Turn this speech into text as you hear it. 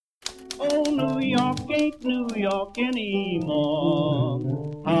New York ain't New York anymore.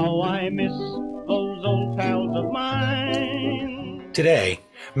 How I miss those old pals of mine. Today,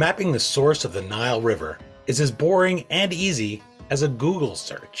 mapping the source of the Nile River is as boring and easy as a Google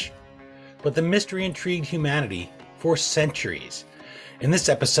search. But the mystery intrigued humanity for centuries. In this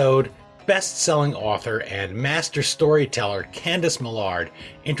episode, best-selling author and master storyteller Candice Millard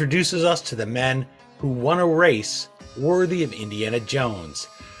introduces us to the men who won a race worthy of Indiana Jones.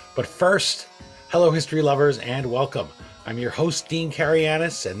 But first, hello history lovers and welcome. I'm your host, Dean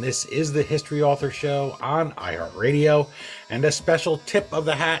Karayanis, and this is the History Author Show on iHeartRadio. And a special tip of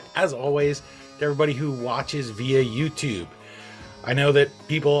the hat, as always, to everybody who watches via YouTube. I know that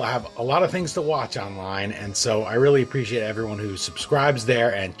people have a lot of things to watch online, and so I really appreciate everyone who subscribes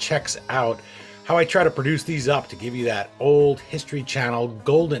there and checks out how I try to produce these up to give you that old History Channel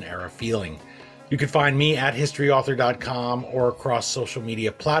golden era feeling. You can find me at historyauthor.com or across social media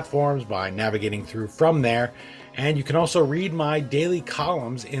platforms by navigating through from there. And you can also read my daily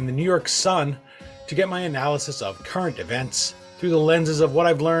columns in the New York Sun to get my analysis of current events through the lenses of what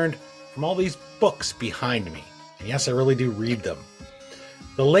I've learned from all these books behind me. And yes, I really do read them.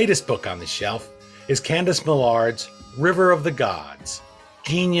 The latest book on the shelf is Candice Millard's River of the Gods,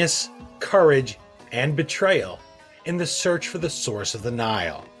 Genius, Courage, and Betrayal in the Search for the Source of the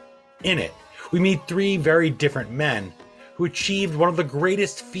Nile. In it, we meet three very different men who achieved one of the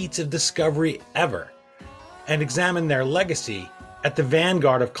greatest feats of discovery ever and examine their legacy at the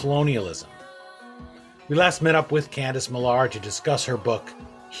vanguard of colonialism. We last met up with Candice Millard to discuss her book,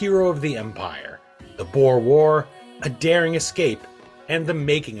 Hero of the Empire, The Boer War, A Daring Escape, and the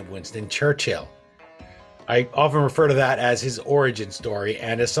Making of Winston Churchill. I often refer to that as his origin story,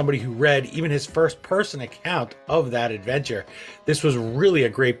 and as somebody who read even his first-person account of that adventure, this was really a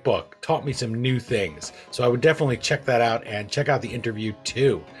great book, taught me some new things. So I would definitely check that out and check out the interview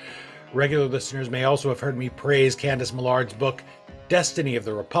too. Regular listeners may also have heard me praise Candice Millard's book, Destiny of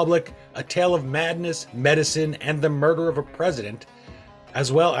the Republic, A Tale of Madness, Medicine, and the Murder of a President, as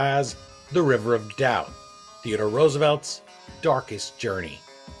well as The River of Doubt, Theodore Roosevelt's Darkest Journey.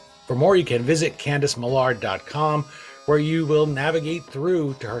 For more, you can visit CandiceMillard.com, where you will navigate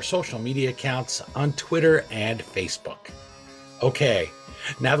through to her social media accounts on Twitter and Facebook. Okay,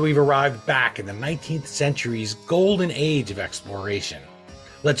 now that we've arrived back in the 19th century's golden age of exploration,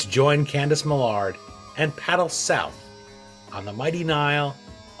 let's join Candice Millard and paddle south on the mighty Nile,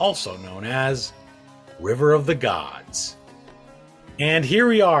 also known as River of the Gods. And here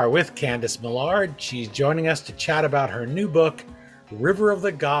we are with Candice Millard. She's joining us to chat about her new book, River of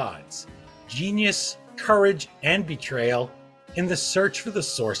the Gods, Genius, Courage, and Betrayal in the Search for the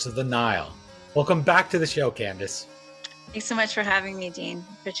Source of the Nile. Welcome back to the show, Candice. Thanks so much for having me, Dean.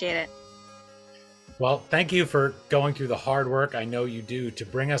 Appreciate it. Well, thank you for going through the hard work I know you do to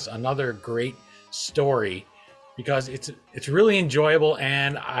bring us another great story, because it's really enjoyable.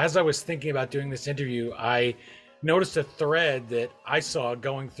 And as I was thinking about doing this interview, I noticed a thread that I saw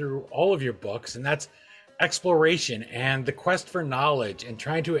going through all of your books, and that's exploration and the quest for knowledge and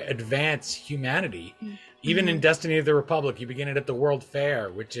trying to advance humanity. Mm-hmm. Even in Destiny of the Republic, you begin it at the World Fair,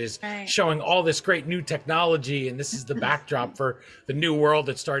 which is showing all this great new technology. And this is the backdrop for the new world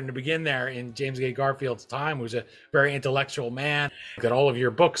that's starting to begin there in James K. Garfield's time, who's a very intellectual man. That all of your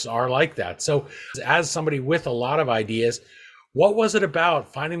books are like that. So as somebody with a lot of ideas, what was it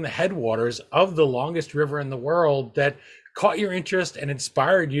about finding the headwaters of the longest river in the world that caught your interest and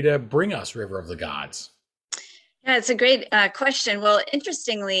inspired you to bring us River of the Gods? Yeah, it's a great question. Well,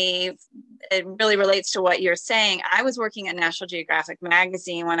 interestingly, it really relates to what you're saying. I was working at National Geographic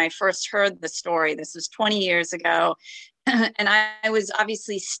magazine when I first heard the story. This was 20 years ago. And I was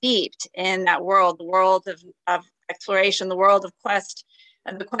obviously steeped in that world, the world of exploration, the world of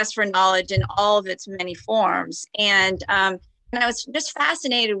the quest for knowledge in all of its many forms. And I was just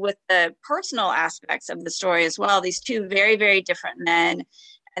fascinated with the personal aspects of the story as well. These two very, very different men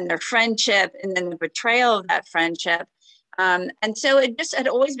and their friendship, and then the betrayal of that friendship. And so it just had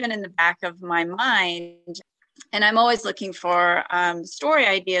always been in the back of my mind. And I'm always looking for story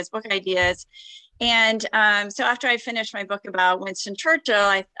ideas, book ideas. And so after I finished my book about Winston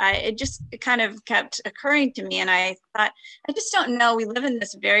Churchill, it kind of kept occurring to me. And I thought, I just don't know. We live in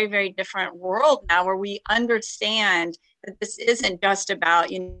this very, very different world now where we understand that this isn't just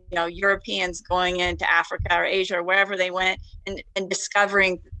about, Europeans going into Africa or Asia or wherever they went and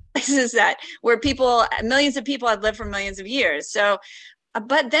discovering places where millions of people have lived for millions of years. So,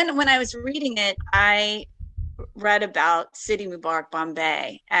 but then when I was reading it, I read about Sidi Mubarak,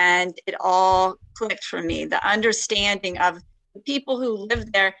 Bombay, and it all clicked for me. The understanding of the people who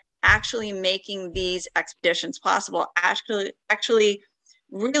lived there actually making these expeditions possible, actually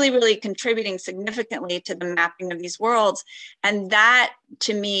really, really contributing significantly to the mapping of these worlds. And that,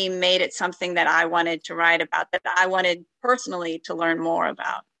 to me, made it something that I wanted to write about, that I wanted personally to learn more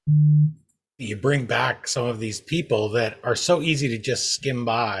about. You bring back some of these people that are so easy to just skim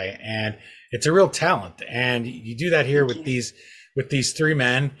by, and it's a real talent. And you do that here with these three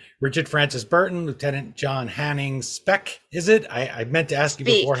men: Richard Francis Burton, Lieutenant John Hanning Speke. Is it? I meant to ask you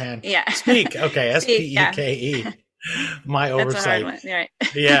beforehand. Yeah. Speke. Okay. Speke. My oversight. That's a hard one. Right.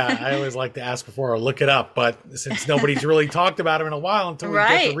 Yeah, I always like to ask before or look it up, but since nobody's really talked about him in a while until we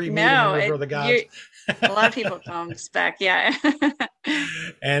get to re-meet him in River of the Gods. A lot of people call him Speke, yeah.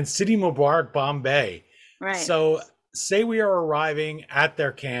 And Sidi Mubarak, Bombay. Right. So say we are arriving at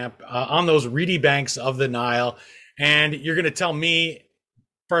their camp on those reedy banks of the Nile, and you're going to tell me,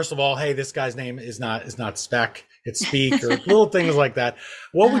 first of all, hey, this guy's name is not Speke, it's Speak, or little things like that.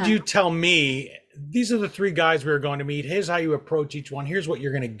 What would you tell me? These are the three guys we are going to meet. Here's how you approach each one. Here's what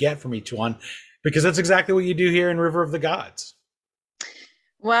you're going to get from each one, because that's exactly what you do here in River of the Gods.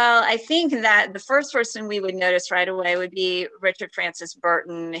 Well, I think that the first person we would notice right away would be Richard Francis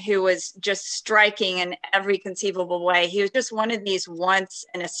Burton, who was just striking in every conceivable way. He was just one of these once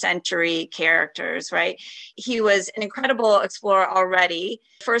in a century characters, right? He was an incredible explorer already,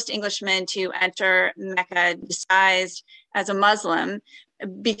 first Englishman to enter Mecca disguised as a Muslim,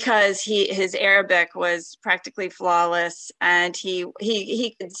 because his Arabic was practically flawless, and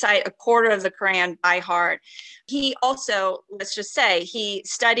he could cite a quarter of the Quran by heart. He also, let's just say, he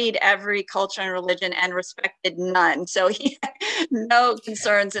studied every culture and religion and respected none. So he had no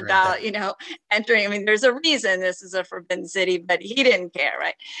concerns about, entering. I mean, there's a reason this is a forbidden city, but he didn't care,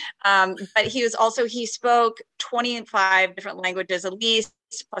 right? But he spoke 25 different languages at least,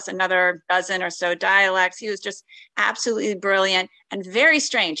 plus another dozen or so dialects. He was just absolutely brilliant and very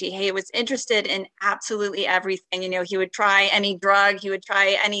strange. He was interested in absolutely everything. He would try any drug, he would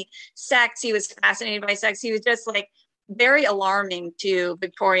try any sex. He was fascinated by sex. He was just like very alarming to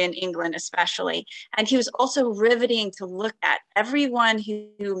Victorian England, especially. And he was also riveting to look at. Everyone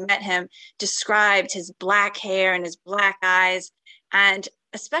who met him described his black hair and his black eyes, and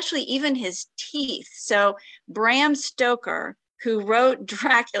especially even his teeth. So Bram Stoker, who wrote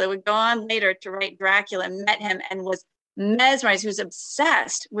Dracula, would go on later to write Dracula, met him and was mesmerized. He was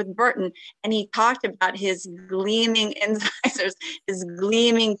obsessed with Burton, and he talked about his gleaming incisors, his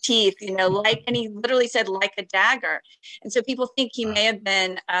gleaming teeth, and he literally said like a dagger. And so people think he may have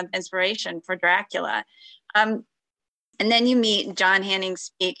been inspiration for Dracula. And then you meet John Hanning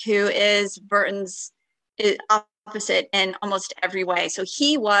Speke, who is Burton's opposite in almost every way. So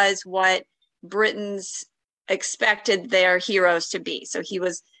he was what Britons expected their heroes to be. So he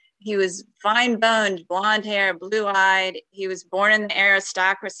was fine-boned, blonde hair, blue-eyed. He was born in the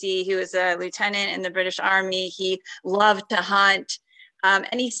aristocracy. He was a lieutenant in the British Army. He loved to hunt.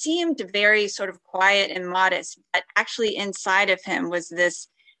 And he seemed very sort of quiet and modest, but actually inside of him was this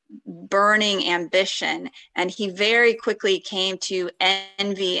burning ambition. And he very quickly came to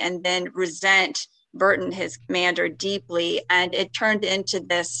envy and then resent Burton, his commander, deeply. And it turned into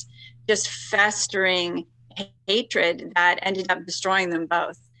this just festering hatred that ended up destroying them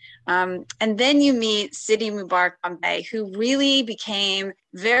both. And then you meet Sidi Mubarak Bombay, who really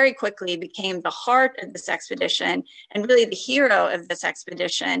very quickly became the heart of this expedition and really the hero of this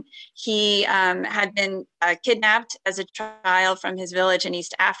expedition. He had been kidnapped as a child from his village in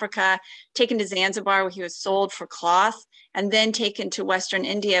East Africa, taken to Zanzibar, where he was sold for cloth, and then taken to Western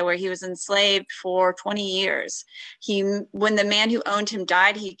India, where he was enslaved for 20 years. When the man who owned him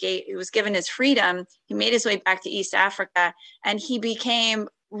died, he was given his freedom. He made his way back to East Africa, and he became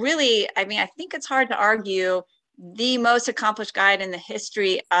really, I think it's hard to argue, the most accomplished guide in the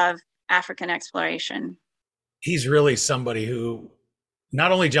history of African exploration. He's really somebody who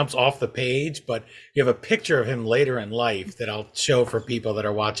not only jumps off the page, but you have a picture of him later in life that I'll show for people that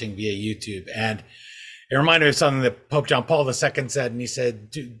are watching via YouTube. And it reminded me of something that Pope John Paul II said, and he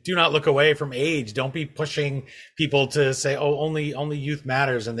said, do not look away from age. Don't be pushing people to say, oh, only youth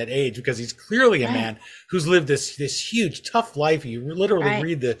matters and that age, because he's clearly a man who's lived this huge, tough life. You literally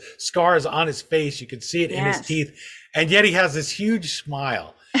read the scars on his face. You could see it in his teeth. And yet he has this huge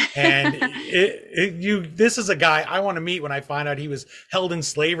smile. And this is a guy I want to meet when I find out he was held in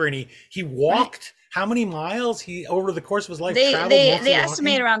slavery, and he walked how many miles he over the course of his life traveled? They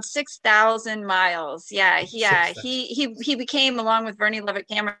estimate around 6,000 miles. He became, along with Bernie Levitt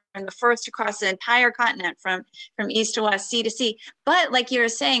Cameron, the first to cross the entire continent from east to west, sea to sea. But like you were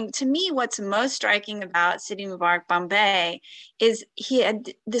saying, to me, what's most striking about Sidi Mubarak Bombay is he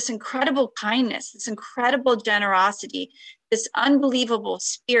had this incredible kindness, this incredible generosity, this unbelievable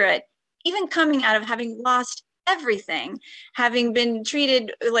spirit, even coming out of having lost everything, having been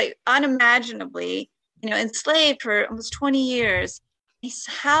treated like unimaginably, enslaved for almost 20 years.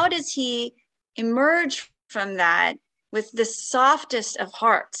 How does he emerge from that with the softest of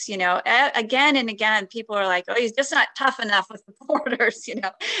hearts? Again and again, people are like, oh, he's just not tough enough with the porters,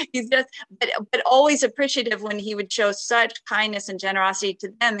 he's just, but always appreciative when he would show such kindness and generosity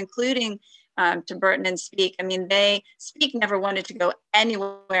to them, including to Burton and Speke. I mean, Speke never wanted to go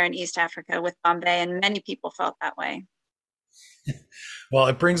anywhere in East Africa with Bombay, and many people felt that way. Well,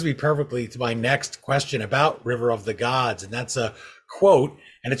 it brings me perfectly to my next question about River of the Gods, and that's a quote,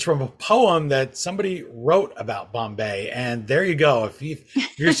 and it's from a poem that somebody wrote about Bombay. And there you go. If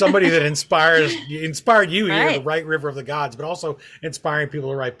you're somebody that inspired you here to write River of the Gods, but also inspiring people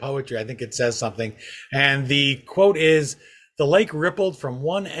to write poetry, I think it says something. And the quote is, "The lake rippled from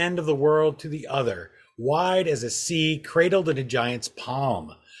one end of the world to the other, wide as a sea cradled in a giant's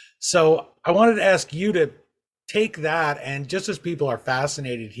palm." So I wanted to ask you to take that, and just as people are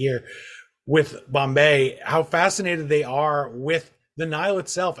fascinated here with Bombay, how fascinated they are with the Nile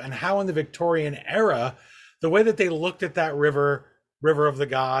itself, and how in the Victorian era, the way that they looked at that river of the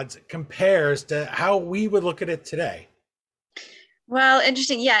gods, compares to how we would look at it today. Well,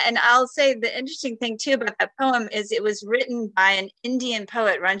 interesting. Yeah. And I'll say the interesting thing too about that poem is it was written by an Indian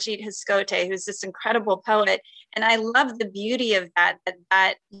poet, Ranjit Haskote, who's this incredible poet. And I love the beauty of that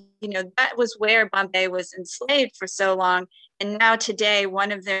was where Bombay was enslaved for so long. And now today,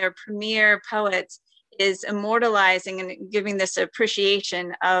 one of their premier poets is immortalizing and giving this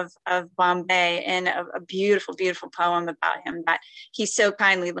appreciation of Bombay in a beautiful, beautiful poem about him that he so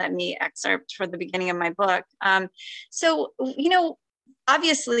kindly let me excerpt for the beginning of my book.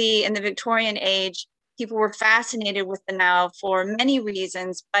 Obviously in the Victorian age, people were fascinated with the Nile for many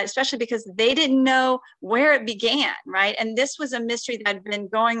reasons, but especially because they didn't know where it began, right? And this was a mystery that had been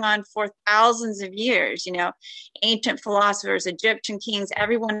going on for thousands of years. Ancient philosophers, Egyptian kings,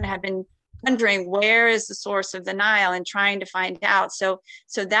 everyone had been wondering where is the source of the Nile and trying to find out. So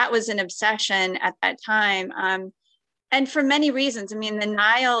that was an obsession at that time. And for many reasons. I mean, the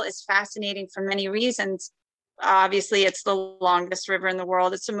Nile is fascinating for many reasons. Obviously, it's the longest river in the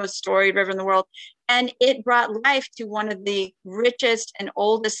world. It's the most storied river in the world. And it brought life to one of the richest and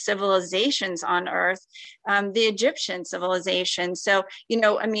oldest civilizations on earth, the Egyptian civilization. So,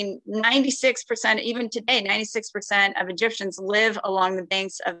 96%, even today, 96% of Egyptians live along the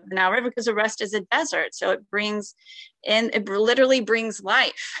banks of the Nile River because the rest is a desert. So it literally brings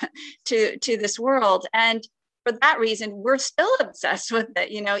life to this world. And for that reason, we're still obsessed with it,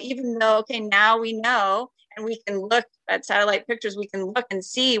 even though, okay, now we know, and we can look at satellite pictures, we can look and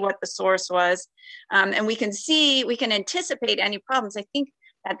see what the source was. And we can anticipate any problems. I think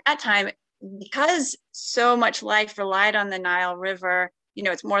at that time, because so much life relied on the Nile River,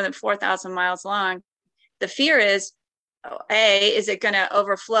 it's more than 4,000 miles long. The fear is, is it going to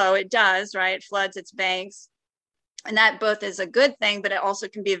overflow? It does, right? It floods its banks. And that both is a good thing, but it also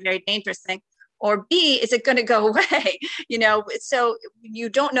can be a very dangerous thing. Or B, is it going to go away? So you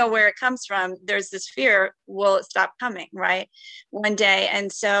don't know where it comes from. There's this fear, will it stop coming, right? One day.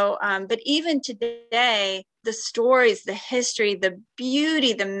 And so, but even today, the stories, the history, the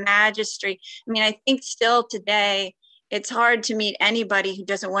beauty, the majesty. I mean, I think still today, it's hard to meet anybody who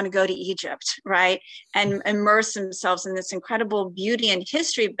doesn't want to go to Egypt, right? And immerse themselves in this incredible beauty and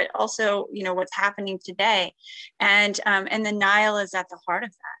history, but also, what's happening today. And the Nile is at the heart of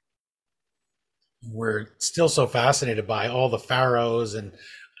that. We're still so fascinated by all the pharaohs and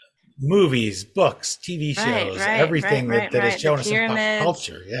movies, books, TV shows, everything that has shown us in pop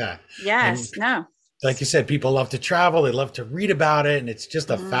culture. Yeah. Yes. And like you said, people love to travel. They love to read about it. And it's just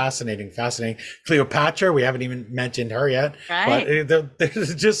a fascinating. Cleopatra, we haven't even mentioned her yet. Right. But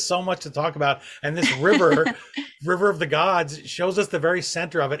there's just so much to talk about. And this river of the gods shows us the very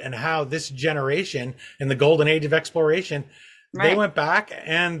center of it, and how this generation in the golden age of exploration, they went back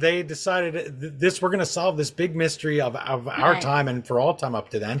and they decided we're going to solve this big mystery of our time and for all time up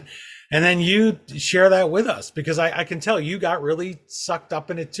to then. And then you share that with us, because I can tell you got really sucked up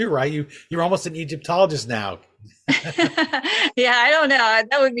in it too, right? You're almost an Egyptologist now. Yeah, I don't know.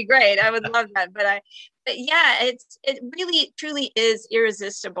 That would be great. I would love that. But yeah, it really truly is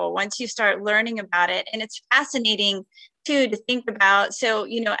irresistible once you start learning about it. And it's fascinating too to think about. So,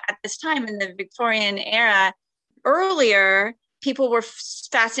 at this time in the Victorian era, earlier, people were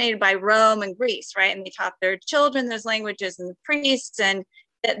fascinated by Rome and Greece, right? And they taught their children those languages, and the priests, and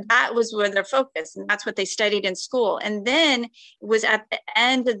that was where their focus, and that's what they studied in school. And then it was at the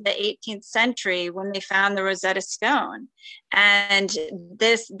end of the 18th century when they found the Rosetta Stone, and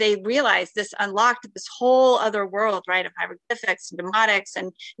they realized this unlocked this whole other world, right, of hieroglyphics and demotics,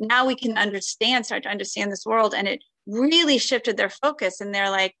 and now we can start to understand this world. And it really shifted their focus, and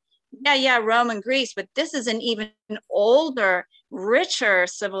they're like, yeah, Rome and Greece, but this is an even older, richer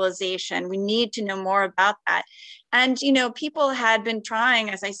civilization. We need to know more about that. And, people had been trying,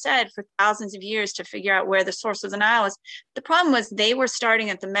 as I said, for thousands of years to figure out where the source of the Nile is. The problem was they were starting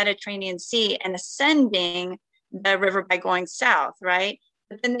at the Mediterranean Sea and ascending the river by going south, right?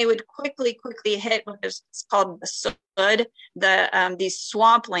 But then they would quickly hit what is called the Sud, these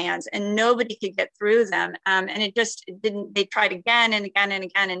swamplands, and nobody could get through them. And it didn't. They tried again and again and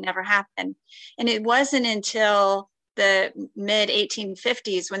again, and never happened. And it wasn't until the mid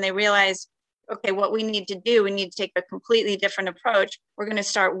 1850s when they realized, okay, what we need to do, we need to take a completely different approach. We're going to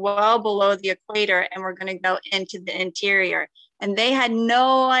start well below the equator, and we're going to go into the interior. And they had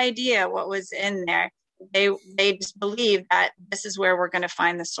no idea what was in there. They just believed that this is where we're going to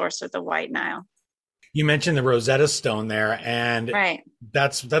find the source of the White Nile. You mentioned the Rosetta Stone there, and right.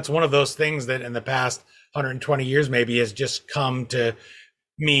 That's one of those things that in the past 120 years maybe has just come to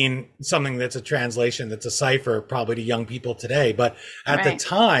mean something that's a translation, that's a cipher, probably to young people today. But at the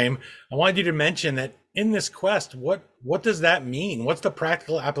time, I wanted you to mention that in this quest, what does that mean? What's the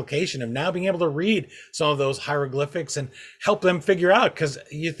practical application of now being able to read some of those hieroglyphics and help them figure out? Because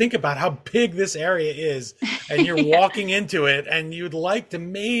you think about how big this area is, and you're walking into it, and you'd like to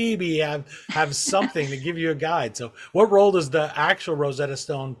maybe have something to give you a guide. So what role does the actual Rosetta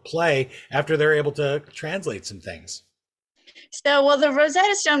Stone play after they're able to translate some things? So, well, the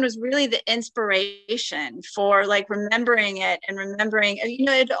Rosetta Stone was really the inspiration for remembering it and remembering, it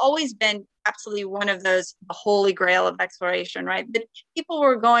had always been absolutely one of those, the holy grail of exploration, right? But people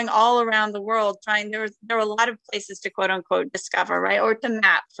were going all around the world there were a lot of places to quote unquote discover, right? Or to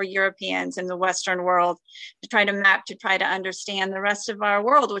map for Europeans in the Western world, to try to understand the rest of our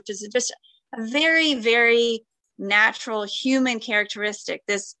world, which is just a very, very natural human characteristic.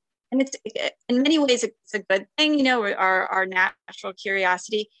 And it's, in many ways, it's a good thing, our natural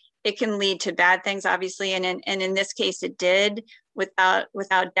curiosity. It can lead to bad things, obviously, and in this case, it did. Without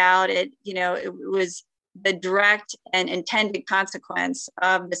doubt, it was the direct and intended consequence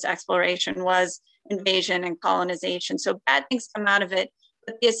of this exploration was invasion and colonization. So bad things come out of it.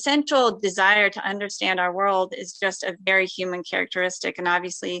 But the essential desire to understand our world is just a very human characteristic, and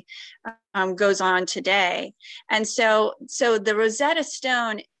obviously goes on today. And so the Rosetta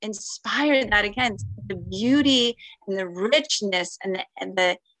Stone inspired that, again, the beauty and the richness and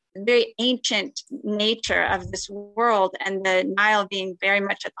the very ancient nature of this world, and the Nile being very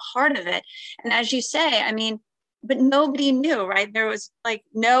much at the heart of it. And as you say, but nobody knew, right? There was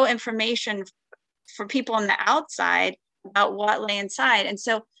no information for people on the outside about what lay inside. And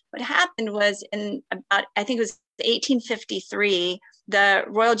so what happened was I think it was 1853, the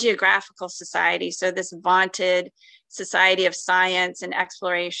Royal Geographical Society, so this vaunted society of science and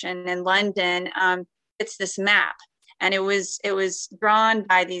exploration in London, it's this map. And it was drawn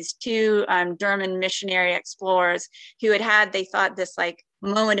by these two German missionary explorers who they thought this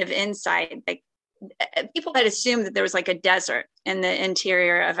moment of insight. People had assumed that there was a desert in the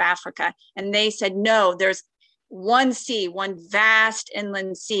interior of Africa. And they said, no, there's one sea, one vast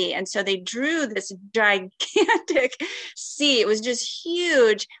inland sea. And so they drew this gigantic sea. It was just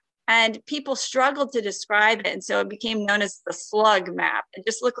huge. And people struggled to describe it. And so it became known as the slug map. It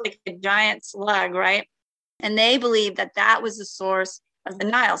just looked like a giant slug, right? And they believed that was the source of the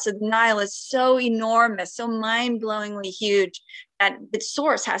Nile. So the Nile is so enormous, so mind-blowingly huge, that its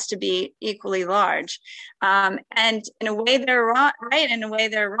source has to be equally large. And in a way they're wrong, right? In a way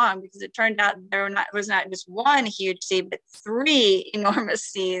they're wrong, because it turned out was not just one huge sea, but three enormous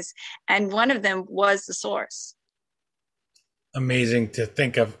seas, and one of them was the source. Amazing to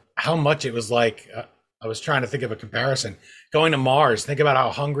think of how much it was like. I was trying to think of a comparison. Going to Mars, think about how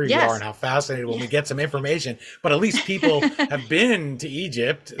hungry we are and how fascinated when we get some information. But at least people have been to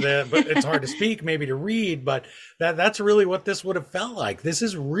Egypt. But it's hard to speak, maybe to read, but that's really what this would have felt like. This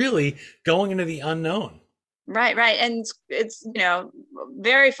is really going into the unknown. Right. And it's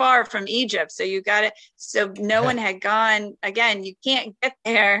very far from Egypt. So no one had gone. Again, you can't get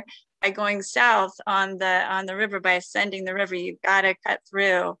there by going south on the river, by ascending the river. You've got to cut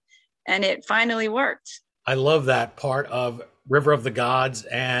through. And it finally worked. I love that part of River of the Gods,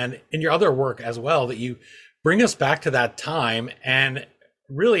 and in your other work as well, that you bring us back to that time and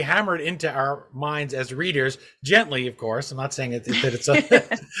really hammered into our minds as readers, gently, of course. I'm not saying that it's a,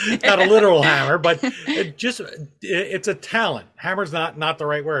 not a literal hammer, but it's a talent. Hammer's not the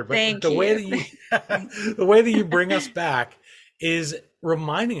right word, but way that you the way that you bring us back is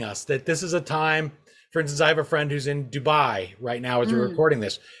reminding us that this is a time. For instance, I have a friend who's in Dubai right now as we're recording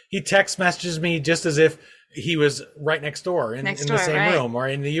this. He text messages me just as if he was right next door in the same room, or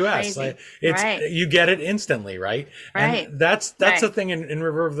in the US. Like, you get it instantly, right? And that's the thing in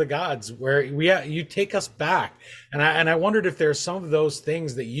River of the Gods, where you take us back. And I wondered if there's some of those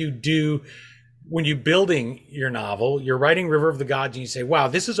things that you do when you're building your novel, you're writing River of the Gods, and you say, wow,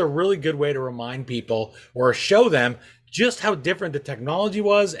 this is a really good way to remind people or show them just how different the technology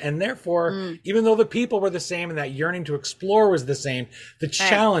was. And therefore, even though the people were the same and that yearning to explore was the same, the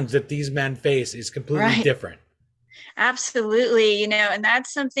challenge that these men face is completely different. Absolutely. And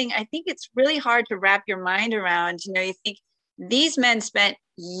that's something I think it's really hard to wrap your mind around. You think these men spent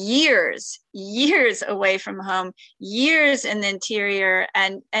years away from home, years in the interior,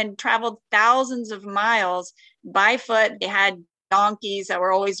 and traveled thousands of miles by foot. They had donkeys that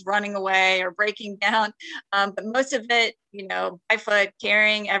were always running away or breaking down, but most of it, by foot,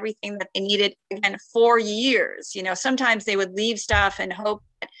 carrying everything that they needed, again, for years. Sometimes they would leave stuff and hope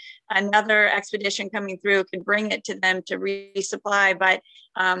that another expedition coming through could bring it to them to resupply. But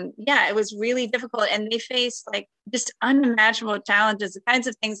it was really difficult, and they faced like just unimaginable challenges, the kinds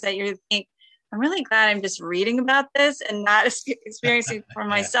of things that you think, I'm really glad I'm just reading about this and not experiencing for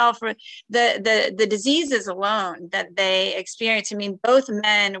myself. The diseases alone that they experienced. I mean, both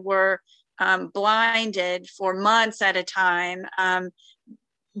men were blinded for months at a time.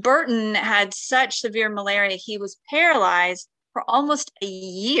 Burton had such severe malaria, he was paralyzed for almost a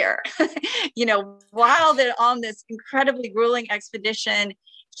year. While they're on this incredibly grueling expedition,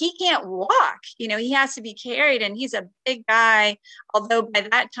 he can't walk. He has to be carried, and he's a big guy. Although by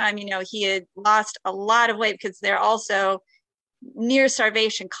that time, he had lost a lot of weight, because they're also near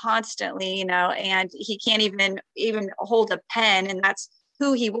starvation constantly, and he can't even hold a pen. And that's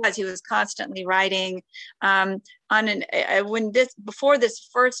who he was. He was constantly writing. Before this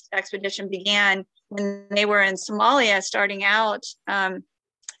first expedition began, when they were in Somalia starting out,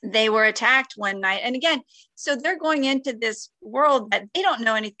 they were attacked one night. And again, so they're going into this world that they don't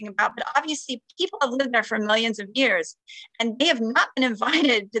know anything about, but obviously people have lived there for millions of years, and they have not been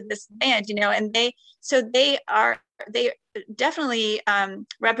invited to this land, and they definitely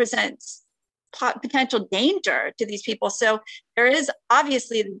represent potential danger to these people. So there is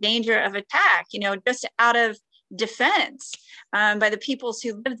obviously the danger of attack, just out of defense by the peoples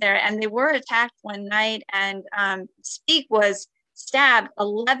who live there. And they were attacked one night, and Speke was stabbed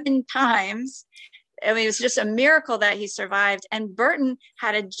 11 times. I mean, it was just a miracle that he survived. And Burton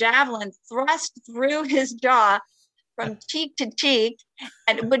had a javelin thrust through his jaw from cheek to cheek,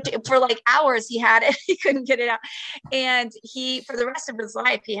 and for like hours he had it. He couldn't get it out, and for the rest of his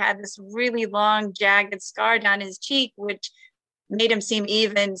life, he had this really long, jagged scar down his cheek, which made him seem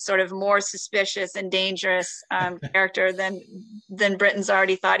even sort of more suspicious and dangerous character than Britain's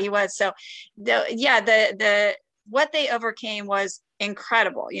already thought he was. So, the what they overcame was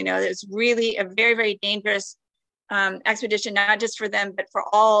incredible. It was really a very, very dangerous expedition, not just for them, but for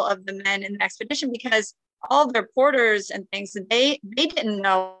all of the men in the expedition, because all their porters and things, they didn't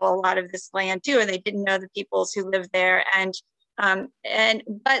know a lot of this land too, and they didn't know the peoples who lived there,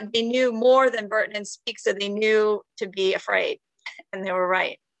 but they knew more than Burton and Speke, so they knew to be afraid, and they were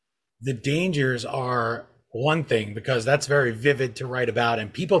right. The dangers are one thing, because that's very vivid to write about,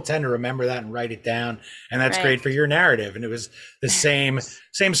 and people tend to remember that and write it down, and that's great for your narrative. And it was the same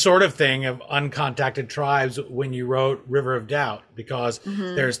sort of thing of uncontacted tribes when you wrote River of Doubt, because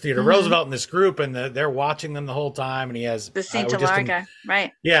there's Theodore Roosevelt in this group, and they're watching them the whole time, and he has the St. Larga,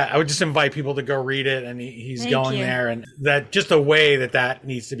 right? Yeah, I would just invite people to go read it, and he's going there, and that just a way that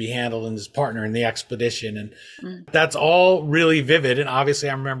needs to be handled, and his partner in the expedition, and that's all really vivid, and obviously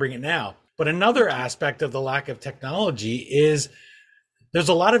I'm remembering it now. But another aspect of the lack of technology is there's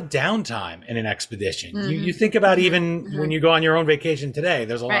a lot of downtime in an expedition. You think about even when you go on your own vacation today,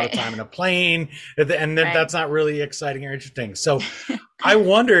 there's a lot of time in a plane, and that's not really exciting or interesting. So I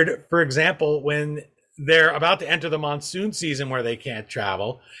wondered, for example, when they're about to enter the monsoon season where they can't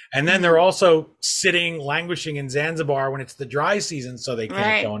travel, and then they're also sitting, languishing in Zanzibar when it's the dry season, so they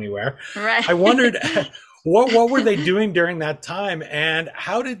can't go anywhere. I wondered... What were they doing during that time, and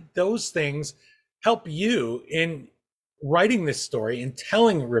how did those things help you in writing this story and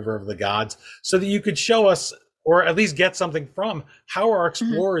telling River of the Gods, so that you could show us, or at least get something from, how our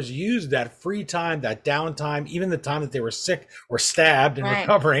explorers used that free time, that downtime, even the time that they were sick or stabbed and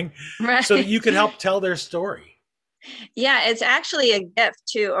recovering, so that you could help tell their story? Yeah, it's actually a gift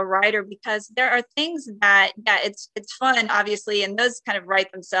to a writer because there are things that, yeah, it's fun, obviously, and those kind of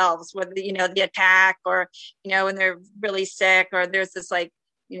write themselves, whether, the attack or, when they're really sick, or there's this like,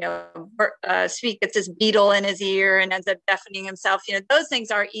 Speak gets this beetle in his ear and ends up deafening himself. Those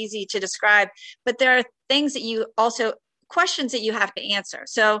things are easy to describe, but there are things that you also questions that you have to answer.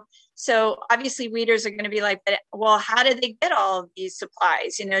 So obviously readers are going to be like, but, well, how did they get all of these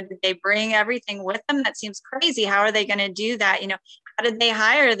supplies? Did they bring everything with them? That seems crazy. How are they going to do that? How did they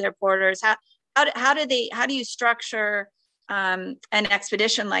hire their porters? How do you structure an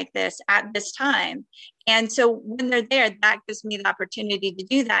expedition like this at this time? And so when they're there, that gives me the opportunity to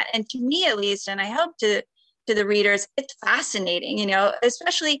do that. And to me, at least, and I hope to the readers, it's fascinating,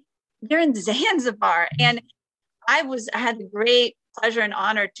 especially they're in Zanzibar. And I had the great pleasure and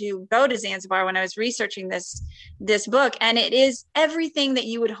honor to go to Zanzibar when I was researching this book. And it is everything that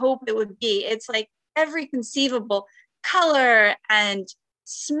you would hope it would be. It's like every conceivable color and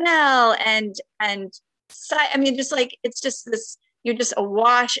smell and sight. I mean, just like, it's just this, you're just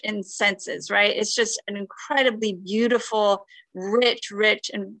awash in senses, right? It's just an incredibly beautiful, rich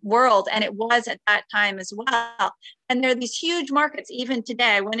and world. And it was at that time as well. And there are these huge markets. Even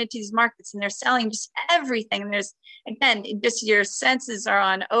today, I went into these markets and they're selling just everything. And there's, again, just your senses are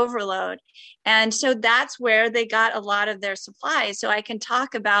on overload. And so that's where they got a lot of their supplies. So I can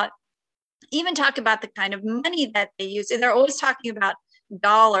talk about the kind of money that they use. They're always talking about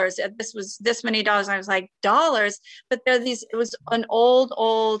dollars. This was this many dollars. And I was like, dollars? But it was an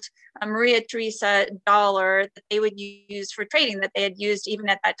old Maria Theresa dollar that they would use for trading, that they had used even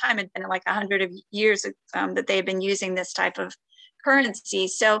at that time. It had been like 100 of years that they had been using this type of currency.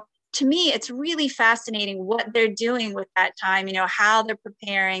 So to me, it's really fascinating what they're doing with that time, how they're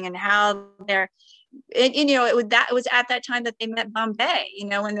preparing and how they're, it was at that time that they met Bombay,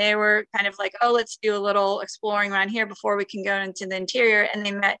 when they were kind of like, oh, let's do a little exploring around here before we can go into the interior. And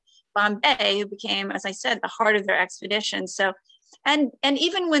they met Bombay, who became, as I said, the heart of their expedition. So, and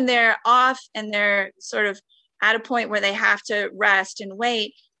even when they're off and they're sort of at a point where they have to rest and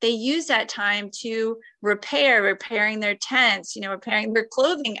wait, they use that time to repairing their tents, repairing their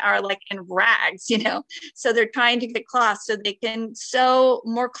clothing are like in rags, so they're trying to get cloth so they can sew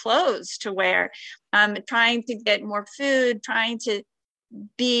more clothes to wear, trying to get more food, trying to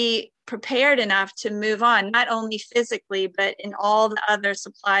be prepared enough to move on, not only physically, but in all the other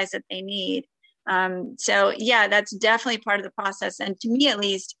supplies that they need. So yeah, that's definitely part of the process. And to me, at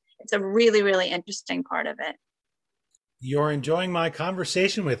least, it's a really, really interesting part of it. You're enjoying my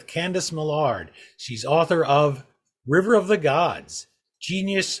conversation with Candice Millard. She's author of River of the Gods,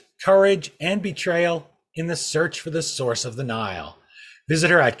 Genius, Courage, and Betrayal in the Search for the Source of the Nile.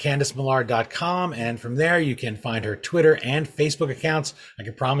 Visit her at CandiceMillard.com, and from there you can find her Twitter and Facebook accounts. I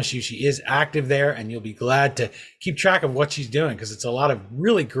can promise you she is active there, and you'll be glad to keep track of what she's doing because it's a lot of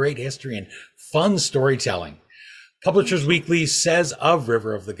really great history and fun storytelling. Publishers Weekly says of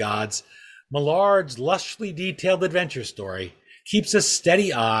River of the Gods, Millard's lushly detailed adventure story keeps a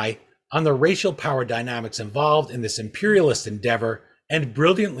steady eye on the racial power dynamics involved in this imperialist endeavor and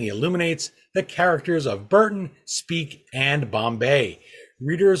brilliantly illuminates the characters of Burton, Speke, and Bombay.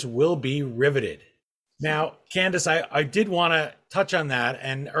 Readers will be riveted. Now, Candice, I did want to touch on that,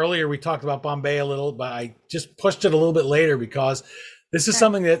 and earlier we talked about Bombay a little, but I just pushed it a little bit later because this is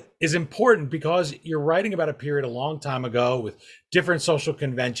something that is important because you're writing about a period a long time ago with different social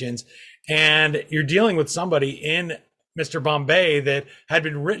conventions, and you're dealing with somebody in Mr. Bombay that had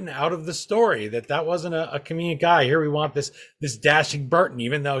been written out of the story, that wasn't a convenient guy. Here we want this dashing Burton,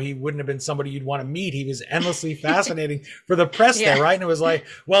 even though he wouldn't have been somebody you'd want to meet. He was endlessly fascinating for the press there, right? And it was like,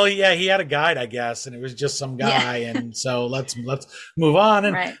 well, yeah, he had a guide, I guess, and it was just some guy. Yeah. And so let's move on.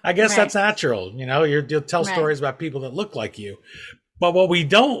 And I guess that's natural. You'll tell stories about people that look like you. But what we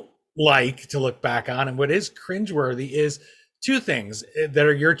don't like to look back on, and what is cringeworthy, is two things that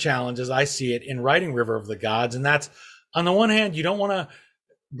are your challenges, I see it, in writing River of the Gods. And that's, on the one hand, you don't want to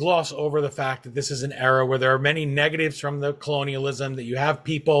gloss over the fact that this is an era where there are many negatives from the colonialism, that you have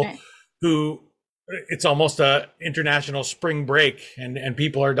people who, it's almost a international spring break and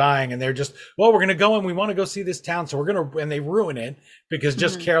people are dying and they're just, well, we're going to go and we want to go see this town. So we're going to, and they ruin it because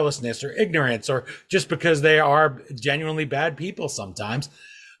just carelessness or ignorance, or just because they are genuinely bad people sometimes.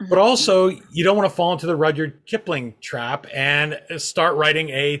 But also, you don't want to fall into the Rudyard Kipling trap and start writing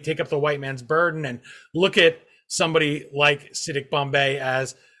take up the white man's burden and look at somebody like Siddiq Bombay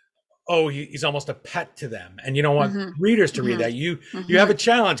as, oh, he's almost a pet to them, and you don't want readers to read that. You Mm-hmm. you have a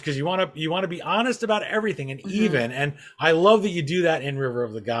challenge because you want to be honest about everything and even. And I love that you do that in River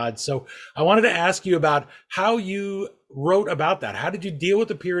of the Gods. So I wanted to ask you about how you wrote about that. How did you deal with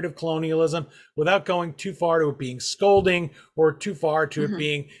the period of colonialism without going too far to it being scolding or too far to it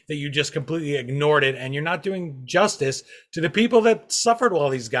being that you just completely ignored it and you're not doing justice to the people that suffered while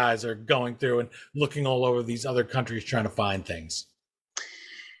these guys are going through and looking all over these other countries trying to find things?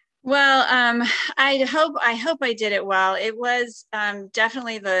 Well, I hope I did it well. It was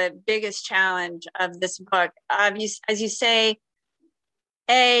definitely the biggest challenge of this book. As you say,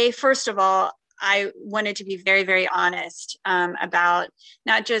 first of all, I wanted to be very, very honest about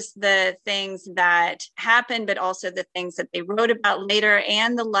not just the things that happened, but also the things that they wrote about later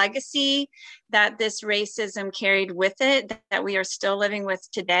and the legacy that this racism carried with it that we are still living with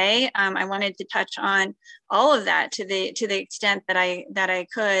today. I wanted to touch on all of that to the extent that I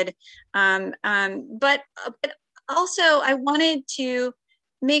could, but also I wanted to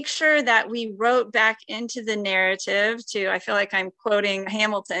make sure that we wrote back into the narrative I feel like I'm quoting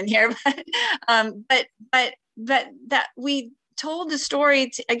Hamilton here, but that we told the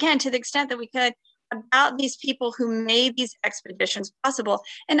story again, to the extent that we could, about these people who made these expeditions possible.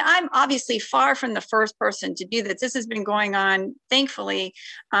 And I'm obviously far from the first person to do this. This has been going on, thankfully,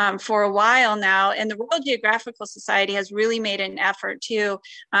 for a while now. And the Royal Geographical Society has really made an effort to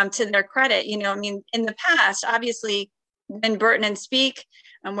their credit. You know, I mean, in the past, obviously, when Burton and Speke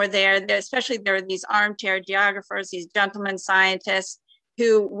were there, especially there were these armchair geographers, these gentlemen scientists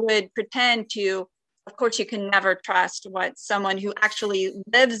who would pretend to, of course, you can never trust what someone who actually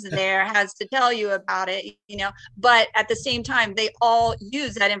lives there has to tell you about it, you know, but at the same time, they all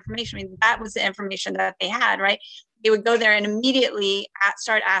use that information. I mean, that was the information that they had, right? They would go there and immediately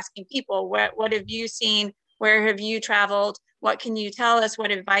start asking people, what have you seen? Where have you traveled? What can you tell us?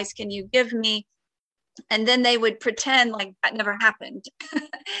 What advice can you give me? And then they would pretend like that never happened.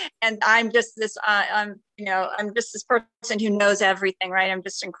 And I'm just this, I'm just this person who knows everything, right? I'm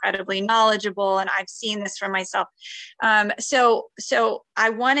just incredibly knowledgeable and I've seen this for myself. So I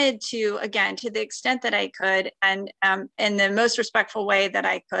wanted to, again, to the extent that I could, and in the most respectful way that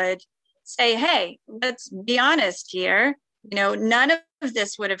I could, say, hey, let's be honest here. You know, none of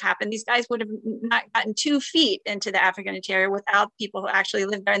this would have happened. These guys would have not gotten 2 feet into the African interior without people who actually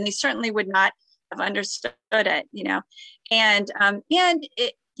lived there. And they certainly would not have understood it, you know, and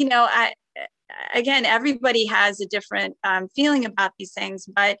it, you know, again, everybody has a different feeling about these things,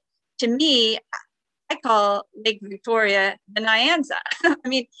 but to me, I call Lake Victoria the Nyanza. I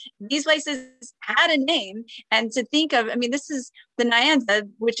mean, these places had a name, and to think of, I mean, this is the Nyanza,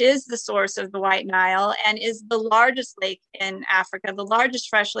 which is the source of the White Nile and is the largest lake in Africa, the largest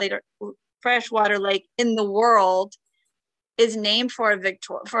freshwater lake in the world, is named for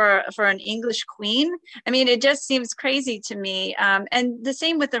for an English queen. I mean, it just seems crazy to me. And the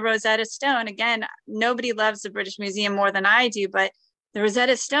same with the Rosetta Stone. Again, nobody loves the British Museum more than I do, but the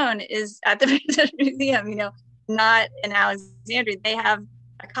Rosetta Stone is at the British Museum, you know, not in Alexandria. They have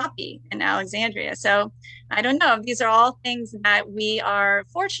a copy in Alexandria. So I don't know. These are all things that we are,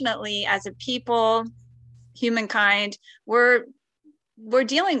 fortunately, as a people, humankind, we're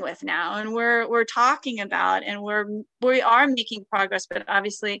dealing with now, and we're talking about, and we are making progress, but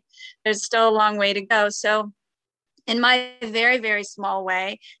obviously there's still a long way to go. So in my very, very small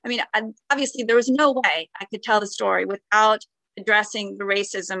way, I mean, obviously there was no way I could tell the story without addressing the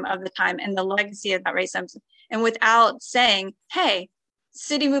racism of the time and the legacy of that racism, and without saying, hey,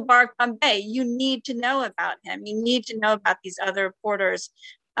 Sidi Mubarak Bombay, you need to know about him. You need to know about these other porters.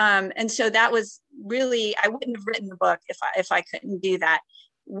 And so that was really, I wouldn't have written the book if I couldn't do that.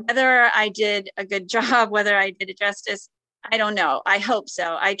 Whether I did a good job, whether I did it justice, I don't know. I hope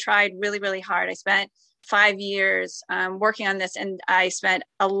so. I tried really, really hard. I spent 5 years working on this, and I spent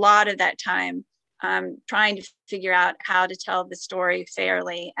a lot of that time trying to figure out how to tell the story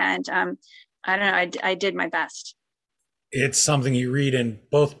fairly. And I don't know, I did my best. It's something you read in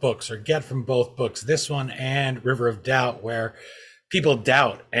both books, or get from both books, this one and River of Doubt, where people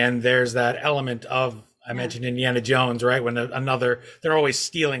doubt, and there's that element of, I mentioned Indiana Jones, right? When they're always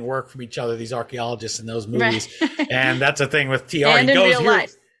stealing work from each other, these archaeologists in those movies. Right. And that's a thing with TR. And he goes here.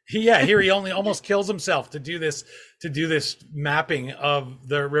 Here he only almost kills himself to do this mapping of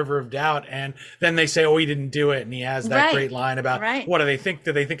the River of Doubt, and then they say, oh, he didn't do it, and he has that great line about what do they think?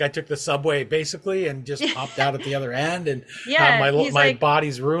 Do they think I took the subway basically and just popped out at the other end, and my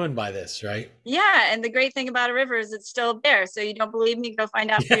body's ruined by this, right? Yeah, and the great thing about a river is it's still there, so you don't believe me, go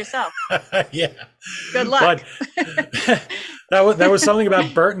find out for yourself. Yeah, good luck. But that was something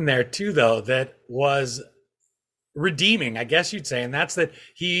about Burton there too, though, that was redeeming, I guess you'd say, and that's that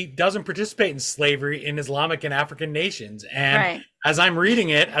he doesn't participate in slavery in Islamic and African nations. And Right. as I'm reading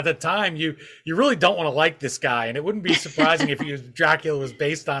it at the time, you really don't want to like this guy, and it wouldn't be surprising if Dracula was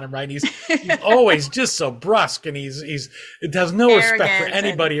based on him, right? And he's always just so brusque, and he's it has no respect for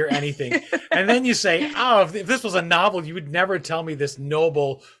anybody or anything. And then you say, oh, if this was a novel, you would never tell me this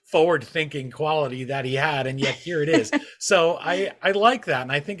noble, forward-thinking quality that he had, and yet here it is. So I like that,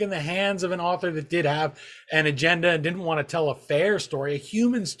 and I think in the hands of an author that did have an agenda and didn't want to tell a fair story, a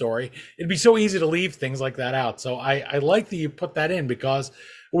human story, it'd be so easy to leave things like that out. So I like that you put that in, because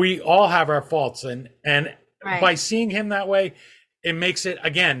we all have our faults, and Right. by seeing him that way, it makes it,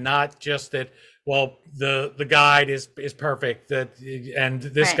 again, not just that, well, the guide is perfect, that, and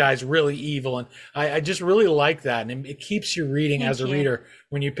this Right. guy's really evil, and I just really like that, and it keeps you reading Thank as a you. reader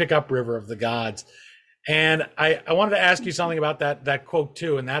when you pick up River of the Gods. And I wanted to ask you something about that quote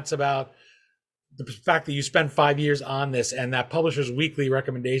too, and that's about the fact that you spent 5 years on this, and that Publishers Weekly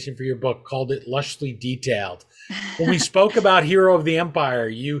recommendation for your book called it lushly detailed. When we spoke about Hero of the Empire,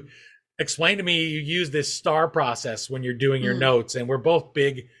 you explained to me you use this star process when you're doing your notes, and we're both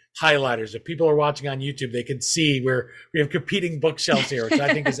big highlighters. If people are watching on YouTube, they can see where we have competing bookshelves here, which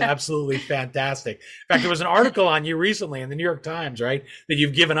I think is absolutely fantastic. In fact, there was an article on you recently in the New York Times, right? That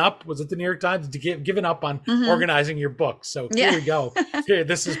you've given up. Was it the New York Times? Given up on organizing your books. So here we go. Here,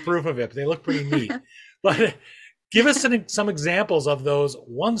 this is proof of it. They look pretty neat. But give us some examples of those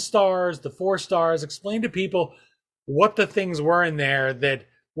 1 stars, the 4 stars. Explain to people what the things were in there that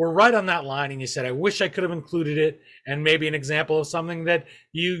were right on that line, and you said, I wish I could have included it, and maybe an example of something that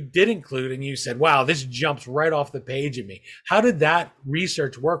you did include, and you said, wow, this jumps right off the page at me. How did that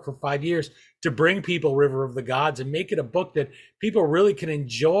research work for 5 years to bring people River of the Gods and make it a book that people really can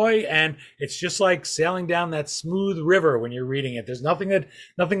enjoy? And it's just like sailing down that smooth river when you're reading it. There's nothing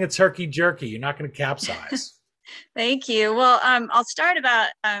that's herky-jerky. You're not going to capsize. Thank you. Well, I'll start about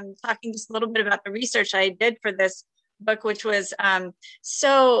talking just a little bit about the research I did for this book, which was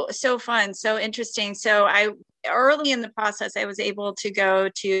so fun, so interesting. So early in the process, I was able to go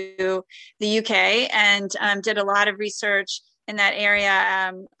to the UK and did a lot of research in that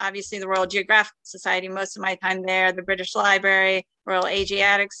area. Obviously, the Royal Geographical Society, most of my time there, the British Library, Royal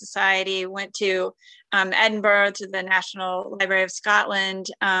Asiatic Society, went to Edinburgh to the National Library of Scotland.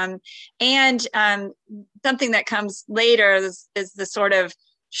 And something that comes later is the sort of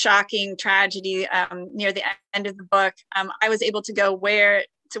shocking tragedy near the end of the book. I was able to go where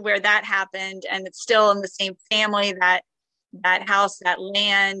that happened, and it's still in the same family, that house, that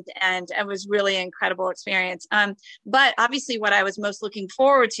land, and it was really an incredible experience. But obviously what I was most looking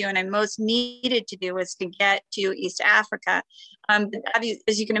forward to and I most needed to do was to get to East Africa.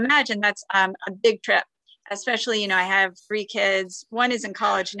 As you can imagine, that's a big trip, especially, I have 3 kids. One is in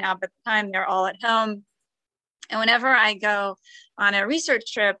college now, but at the time they're all at home. And whenever I go on a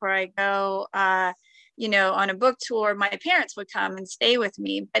research trip or I go, on a book tour, my parents would come and stay with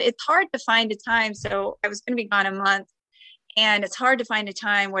me. But it's hard to find a time. So I was going to be gone a month, and it's hard to find a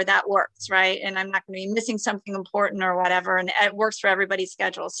time where that works, right? And I'm not going to be missing something important or whatever. And it works for everybody's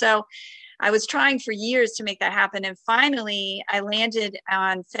schedule. So I was trying for years to make that happen. And finally, I landed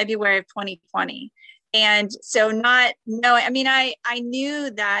on February of 2020. And so I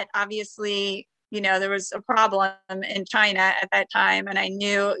knew that obviously, there was a problem in China at that time. And I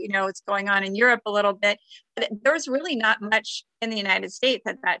knew, what's going on in Europe a little bit, but there was really not much in the United States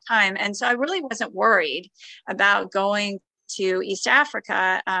at that time. And so I really wasn't worried about going to East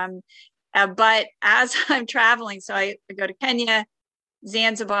Africa. But as I'm traveling, so I go to Kenya,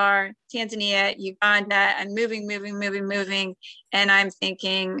 Zanzibar, Tanzania, Uganda, I'm moving. And I'm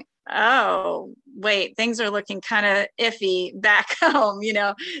thinking, oh, wait, things are looking kind of iffy back home.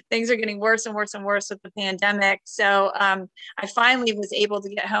 Things are getting worse and worse and worse with the pandemic. So I finally was able to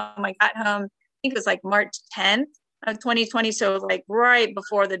get home. I got home, I think it was like March 10th of 2020. So like right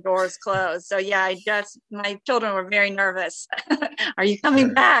before the doors closed. So yeah, my children were very nervous. Are you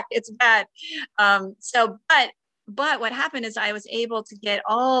coming back? It's bad. But what happened is I was able to get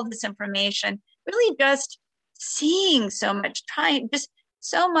all this information, really just seeing so much,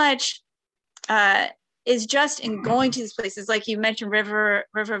 so much is just in going to these places, like you mentioned, River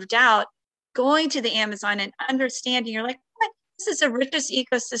of Doubt, going to the Amazon and understanding. You're like, what? This is the richest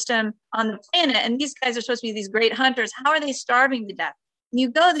ecosystem on the planet, and these guys are supposed to be these great hunters. How are they starving to death? And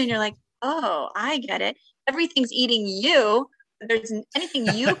you go there and you're like, oh, I get it. Everything's eating you. If there's anything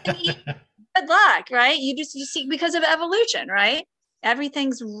you can eat, good luck, right? You see, because of evolution, right?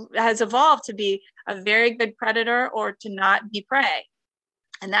 Everything has evolved to be a very good predator or to not be prey.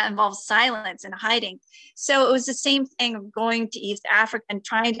 and that involves silence and hiding. So it was the same thing of going to East Africa and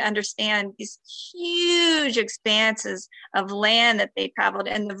trying to understand these huge expanses of land that they traveled,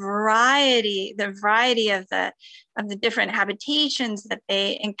 and the variety of the different habitations that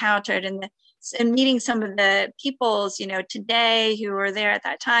they encountered, and meeting some of the peoples, today who were there at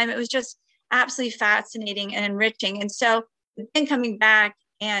that time. It was just absolutely fascinating and enriching. And so then coming back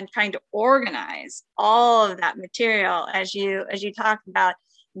and trying to organize all of that material, as you talked about,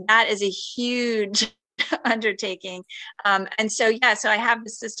 that is a huge undertaking. And so I have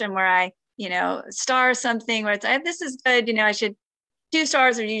the system where I, star something where it's like, this is good, I should 2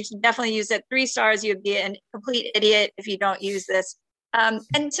 stars, or you should definitely use it. 3 stars, you'd be a complete idiot if you don't use this.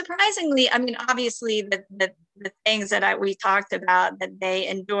 And surprisingly, I mean, obviously the things that we talked about that they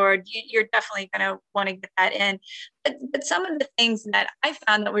endured, you're definitely going to want to get that in. But some of the things that I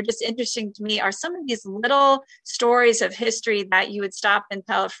found that were just interesting to me are some of these little stories of history that you would stop and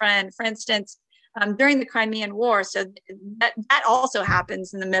tell a friend. For instance, during the Crimean War, so that also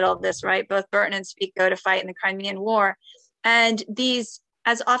happens in the middle of this, right? Both Burton and Speke go to fight in the Crimean War. And these,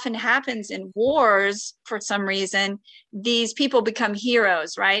 as often happens in wars, for some reason, these people become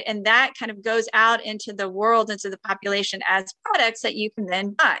heroes, right? And that kind of goes out into the world, into the population as products that you can then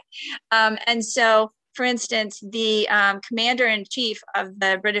buy. And so, for instance, the commander-in-chief of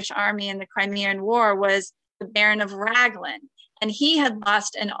the British Army in the Crimean War was the Baron of Raglan. And he had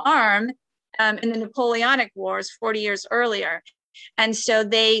lost an arm in the Napoleonic Wars 40 years earlier. And so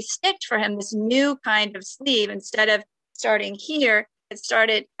they stitched for him this new kind of sleeve. Instead of starting here, it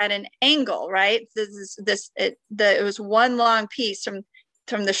started at an angle, right? It was one long piece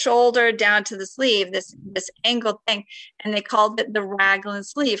from the shoulder down to the sleeve, this angled thing, and they called it the Raglan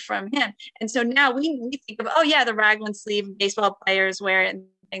sleeve from him. And so now we think of, oh yeah, the Raglan sleeve, baseball players wear it and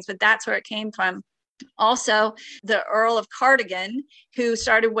things, but that's where it came from. Also, the Earl of Cardigan, who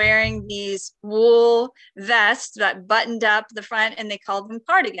started wearing these wool vests that buttoned up the front, and they called them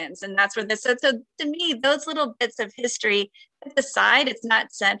cardigans. And that's where this. So to me, those little bits of history at the side, it's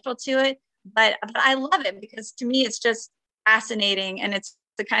not central to it, but I love it because to me, it's just fascinating. And it's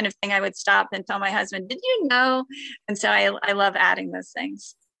the kind of thing I would stop and tell my husband, did you know? And so I love adding those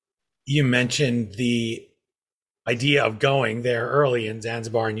things. You mentioned the idea of going there early in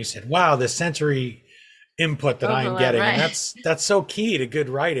Zanzibar, and you said, wow, the sensory input that I am getting. Right. And that's so key to good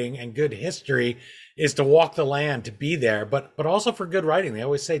writing and good history, is to walk the land, to be there, but also for good writing. They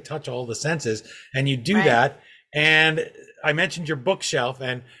always say touch all the senses, and you do that. And I mentioned your bookshelf,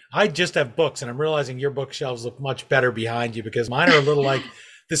 and I just have books, and I'm realizing your bookshelves look much better behind you, because mine are a little like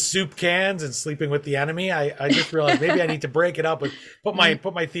the soup cans and Sleeping with the Enemy. I just realized maybe I need to break it up and put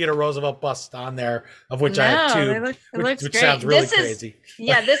my Theodore Roosevelt bust on there, of which I have 2, which sounds really crazy.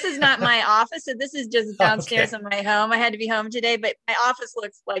 This is not my office. So this is just downstairs in my home. I had to be home today, but my office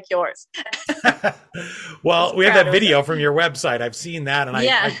looks like yours. Well, we have that video from your website. I've seen that, and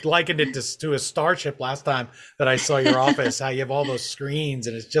I likened it to a starship last time that I saw your office, how you have all those screens,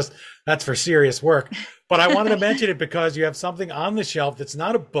 and it's just, that's for serious work. But I wanted to mention it because you have something on the shelf that's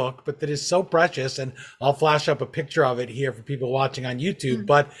not a book, but that is so precious. And I'll flash up a picture of it here for people watching on YouTube,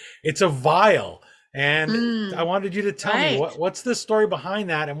 but it's a vial. And I wanted you to tell me what's the story behind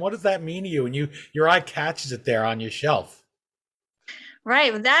that, and what does that mean to you? And your eye catches it there on your shelf.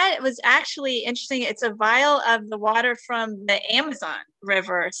 Right. That was actually interesting. It's a vial of the water from the Amazon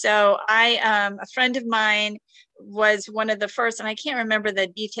River. So a friend of mine was one of the first, and I can't remember the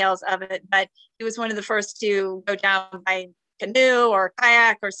details of it, but he was one of the first to go down by canoe or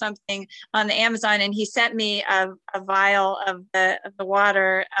kayak or something on the Amazon. And he sent me a vial of the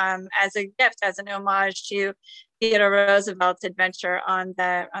water as a gift, as an homage to Theodore Roosevelt's adventure on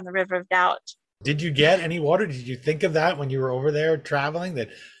the River of Doubt. Did you get any water? Did you think of that when you were over there traveling,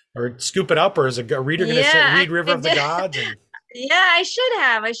 or scoop it up, or is a reader going to read River of the Gods? Yeah, I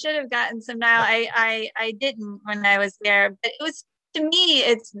should have gotten some. Now I didn't when I was there, but it was, to me,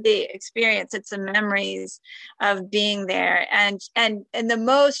 it's the experience, it's the memories of being there, and the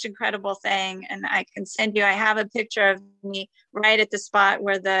most incredible thing. And I can send you. I have a picture of me right at the spot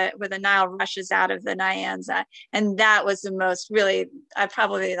where the Nile rushes out of the Nyanza, and that was the most, really,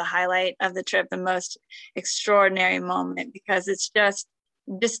 probably the highlight of the trip, the most extraordinary moment, because it's just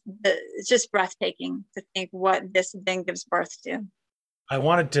breathtaking to think what this thing gives birth to. I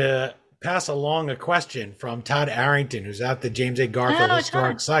wanted to pass along a question from Todd Arrington, who's at the James A. Garfield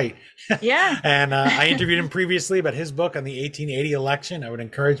Historic Site. Yeah. And I interviewed him previously about his book on the 1880 election. I would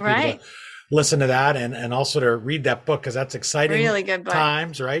encourage people to listen to that and also to read that book, because that's exciting. Really good book.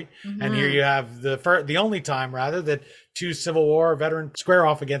 Times, right? Mm-hmm. And here you have the only time, rather, that 2 Civil War veterans square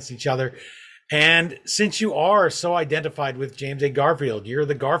off against each other. And since you are so identified with James A. Garfield, you're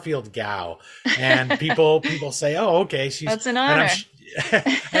the Garfield gal, and people say, "Oh, okay, she's." That's an honor.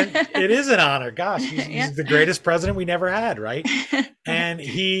 And it is an honor. Gosh, he's Yeah. the greatest president we never had, right? And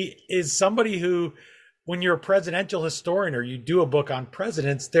he is somebody who, when you're a presidential historian or you do a book on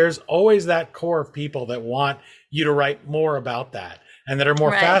presidents, there's always that core of people that want you to write more about that and that are more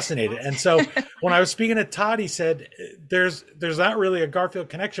Right. fascinated. And so when I was speaking to Todd, he said, there's not really a Garfield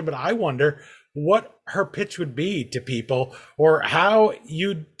connection, but I wonder what her pitch would be to people, or how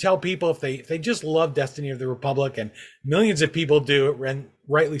you'd tell people if they just love Destiny of the Republic, and millions of people do, and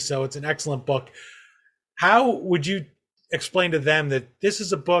rightly so. It's an excellent book. How would you explain to them that this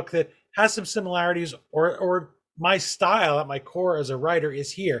is a book that has some similarities, or my style at my core as a writer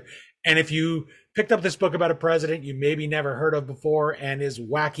is here? And if you picked up this book about a president you maybe never heard of before and his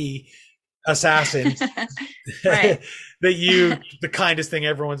wacky assassin, Right. the kindest thing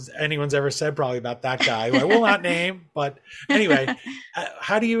anyone's ever said probably about that guy, who I will not name. But anyway,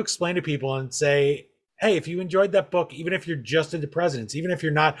 how do you explain to people and say, hey, if you enjoyed that book, even if you're just into presidents, even if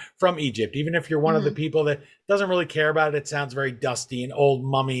you're not from Egypt, even if you're one of the people that doesn't really care about it sounds very dusty and old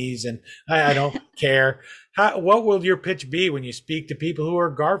mummies and I don't care, what will your pitch be when you speak to people who are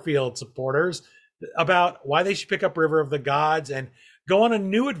Garfield supporters about why they should pick up River of the Gods and go on a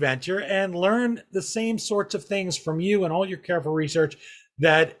new adventure and learn the same sorts of things from you and all your careful research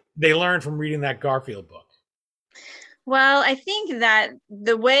that they learned from reading that Garfield book? Well, I think that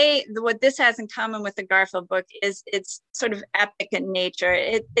what this has in common with the Garfield book is it's sort of epic in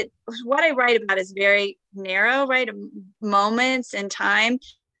nature. What I write about is very narrow, right? Moments in time,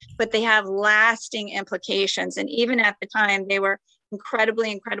 but they have lasting implications. And even at the time, they were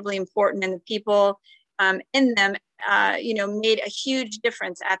incredibly, incredibly important, and the people in them, made a huge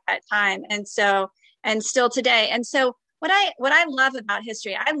difference at that time, and still today. And so what I love about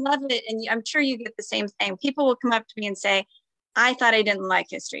history, I love it, and I'm sure you get the same thing. People will come up to me and say, I thought I didn't like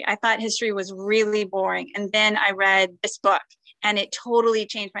history. I thought history was really boring. And then I read this book and it totally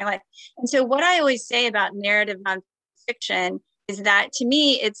changed my life. And so what I always say about narrative nonfiction is that, to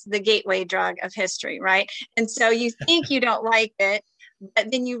me, it's the gateway drug of history, right? And so you think you don't like it,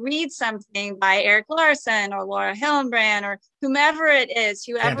 but then you read something by Eric Larson or Laura Hillenbrand or whomever it is,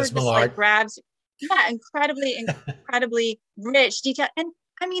 whoever Candace just Millard. like grabs, incredibly rich detail. And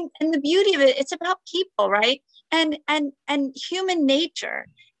I mean, and the beauty of it, it's about people, right? And human nature.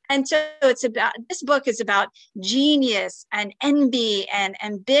 And so this book is about genius and envy and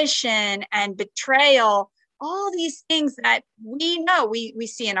ambition and betrayal, all these things that we know, we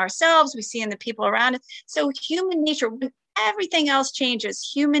see in ourselves, we see in the people around us. So human nature, when everything else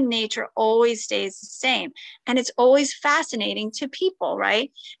changes, human nature always stays the same. And it's always fascinating to people,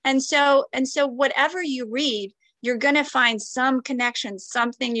 right? And so whatever you read, you're going to find some connection,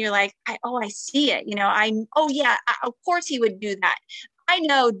 something you're like, I see it. Of course he would do that. I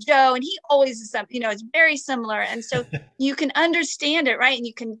know Joe, and he always is something, it's very similar. And so you can understand it, right? And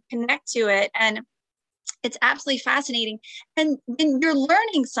you can connect to it. And it's absolutely fascinating. And then you're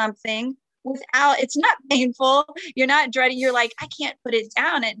learning something it's not painful. You're not dreading. You're like, I can't put it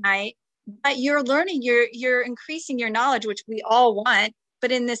down at night, but you're learning, you're increasing your knowledge, which we all want,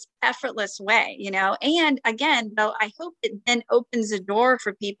 but in this effortless way, and again, though, I hope it then opens a door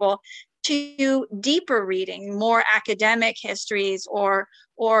for people to deeper reading, more academic histories or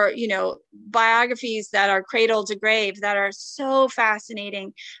biographies that are cradle to grave that are so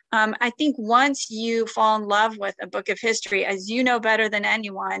fascinating. I think once you fall in love with a book of history, as you know better than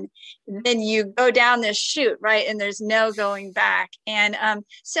anyone, then you go down this chute, right? And there's no going back. And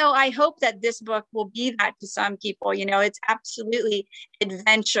so I hope that this book will be that to some people. It's absolutely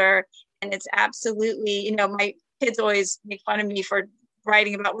adventure, and it's absolutely, my kids always make fun of me for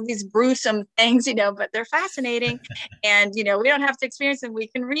writing about these gruesome things, but they're fascinating. And, we don't have to experience them. We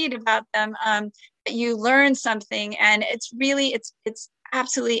can read about them. But you learn something, and it's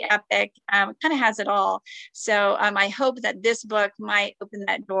absolutely epic. It kind of has it all. So I hope that this book might open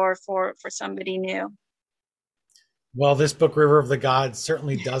that door for somebody new. Well, this book, River of the Gods,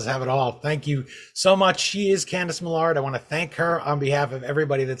 certainly does have it all. Thank you so much. She is Candace Millard. I want to thank her on behalf of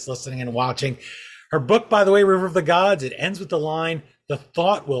everybody that's listening and watching. Her book, by the way, River of the Gods, it ends with the line, "The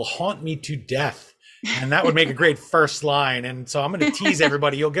thought will haunt me to death." And that would make a great first line. And so I'm going to tease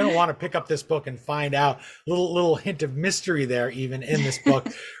everybody. You're going to want to pick up this book and find out a little hint of mystery there, even in this book.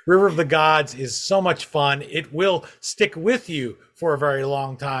 River of the Gods is so much fun. It will stick with you for a very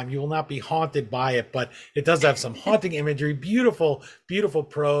long time. You will not be haunted by it, but it does have some haunting imagery, beautiful, beautiful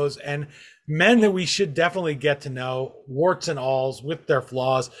prose, and men that we should definitely get to know, warts and alls, with their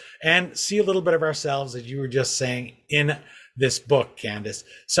flaws, and see a little bit of ourselves, as you were just saying, in this book, Candace.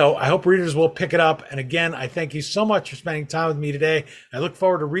 So I hope readers will pick it up. And again, I thank you so much for spending time with me today. I look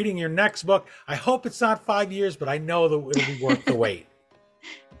forward to reading your next book. I hope it's not 5 years, but I know that it'll be worth the wait.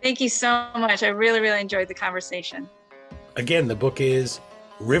 Thank you so much. I really, really enjoyed the conversation. Again, the book is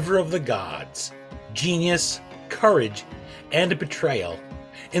River of the Gods, Genius, Courage, and Betrayal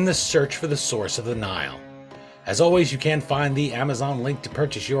in the Search for the Source of the Nile. As always, you can find the Amazon link to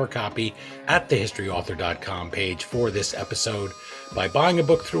purchase your copy at thehistoryauthor.com page for this episode. By buying a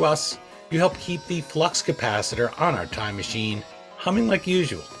book through us, you help keep the flux capacitor on our time machine humming like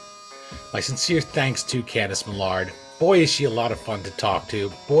usual. My sincere thanks to Candace Millard. Boy, is she a lot of fun to talk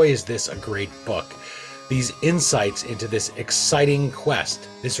to. Boy, is this a great book. These insights into this exciting quest,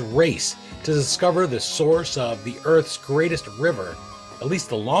 this race to discover the source of the Earth's greatest river, at least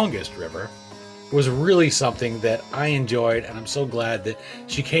the longest river, was really something that I enjoyed, and I'm so glad that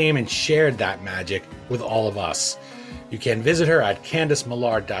she came and shared that magic with all of us. You can visit her at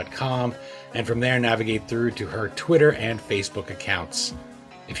CandaceMillard.com, and from there navigate through to her Twitter and Facebook accounts.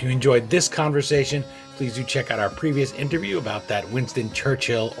 If you enjoyed this conversation, please do check out our previous interview about that Winston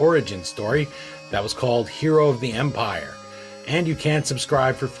Churchill origin story that was called Hero of the Empire. And you can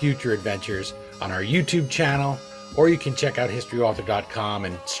subscribe for future adventures on our YouTube channel, or you can check out historyauthor.com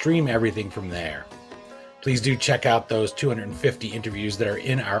and stream everything from there. Please do check out those 250 interviews that are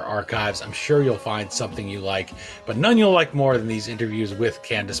in our archives. I'm sure you'll find something you like, but none you'll like more than these interviews with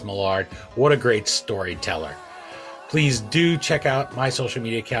Candace Millard. What a great storyteller. Please do check out my social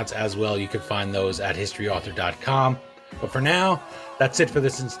media accounts as well. You can find those at historyauthor.com. But for now, that's it for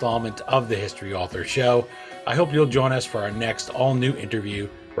this installment of the History Author Show. I hope you'll join us for our next all-new interview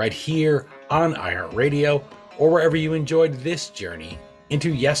right here on iHeartRadio, or wherever you enjoyed this journey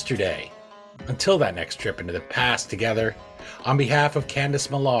into yesterday. Until that next trip into the past together, on behalf of Candace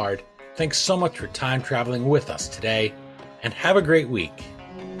Millard, thanks so much for time traveling with us today, and have a great week.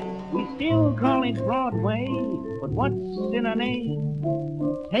 We still call it Broadway, but what's in a name?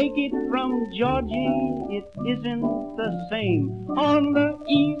 Take it from Georgie, it isn't the same. On the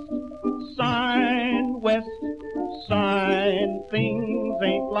east side, west side, things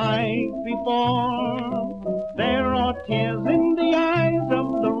ain't like before. There are tears in the eyes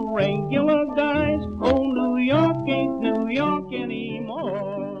of the regular guy.